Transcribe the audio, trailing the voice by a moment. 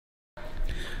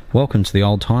Welcome to the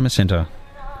Oldtimer Centre.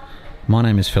 My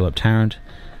name is Philip Tarrant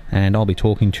and I'll be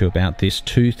talking to you about this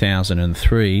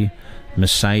 2003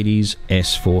 Mercedes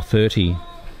S430.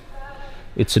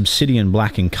 It's obsidian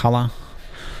black in colour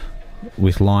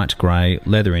with light grey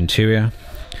leather interior,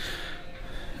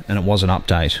 and it was an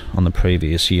update on the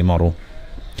previous year model.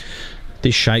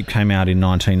 This shape came out in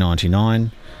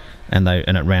 1999 and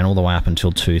it ran all the way up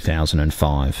until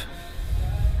 2005.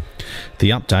 The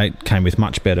update came with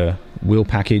much better wheel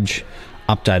package,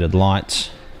 updated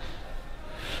lights,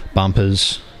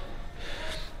 bumpers,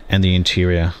 and the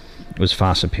interior was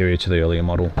far superior to the earlier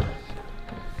model.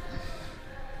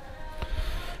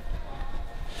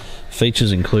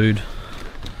 Features include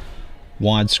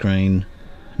widescreen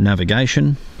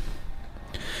navigation.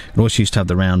 It also used to have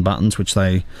the round buttons which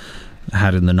they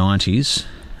had in the 90s,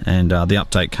 and the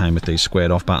update came with these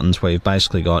squared off buttons where you've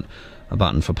basically got a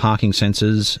button for parking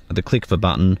sensors. At the click of a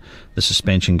button, the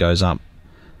suspension goes up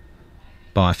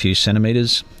by a few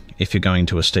centimetres if you're going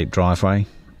to a steep driveway.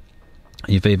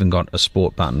 You've even got a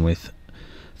sport button with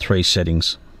 3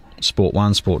 settings: Sport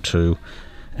 1, Sport 2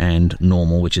 and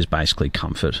Normal, which is basically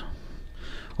comfort,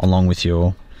 along with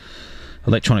your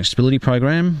electronic stability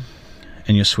program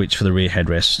and your switch for the rear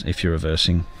headrest if you're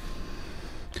reversing.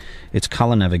 It's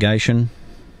colour navigation.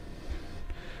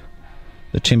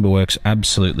 The timber work's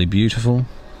absolutely beautiful.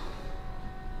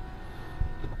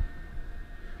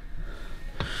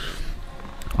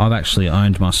 I've actually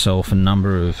owned myself a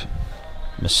number of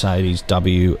Mercedes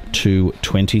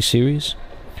W220 series,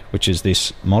 which is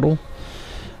this model,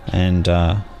 and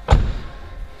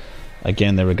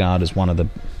again they're regarded as one of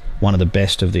the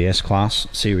best of the S-Class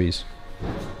series.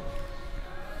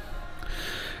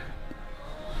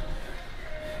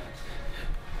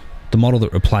 The model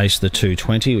that replaced the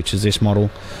 220, which is this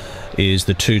model, is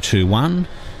the 221,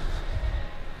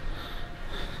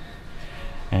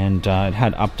 and it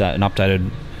had an updated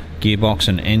gearbox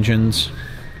and engines,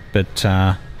 but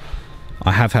I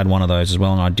have had one of those as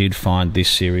well, and I did find this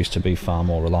series to be far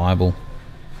more reliable.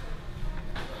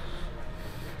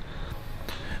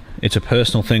 It's a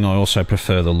personal thing, I also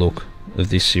prefer the look of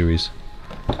this series,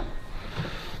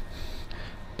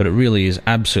 but it really is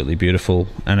absolutely beautiful,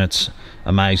 and it's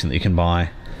amazing that you can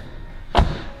buy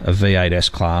a V8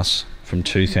 S-Class from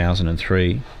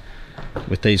 2003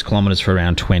 with these kilometres for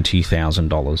around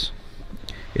 $20,000.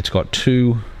 It's got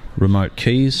 2 remote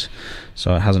keys,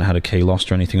 so it hasn't had a key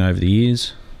lost or anything over the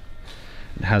years.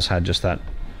 It has had just that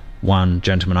one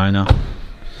gentleman owner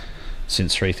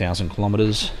since 3,000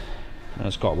 kilometres, and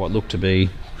it's got what looked to be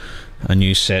a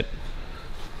new set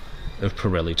of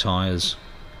Pirelli tyres.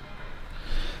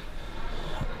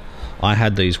 I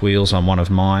had these wheels on one of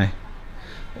my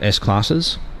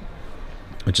S-Classes,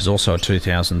 which is also a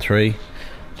 2003.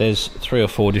 There's 3 or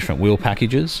 4 different wheel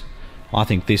packages. I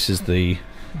think this is the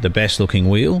best looking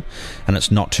wheel, and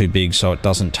it's not too big, so it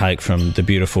doesn't take from the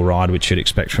beautiful ride which you'd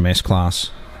expect from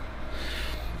S-Class.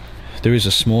 There is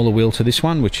a smaller wheel to this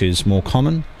one, which is more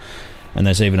common, and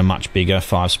there's even a much bigger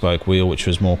 5-spoke wheel which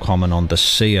was more common on the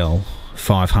CL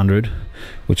 500,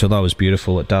 which, although is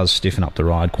beautiful, it does stiffen up the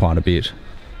ride quite a bit.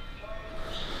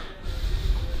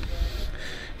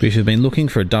 But if you've been looking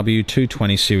for a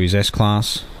W220 Series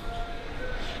S-Class,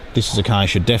 this is a car you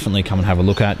should definitely come and have a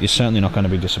look at. You're certainly not going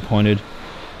to be disappointed.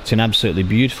 It's in absolutely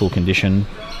beautiful condition,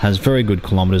 has very good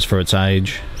kilometres for its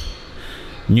age,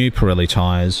 new Pirelli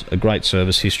tyres, a great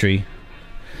service history,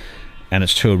 and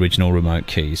its 2 original remote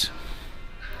keys.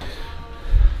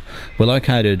 We're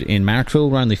located in Marrickville.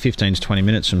 We're only 15 to 20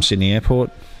 minutes from Sydney Airport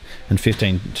and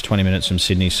 15 to 20 minutes from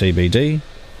Sydney CBD.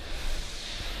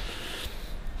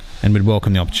 And we'd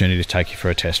welcome the opportunity to take you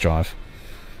for a test drive.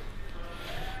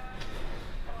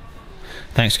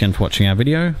 Thanks again for watching our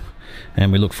video,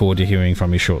 and we look forward to hearing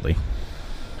from you shortly.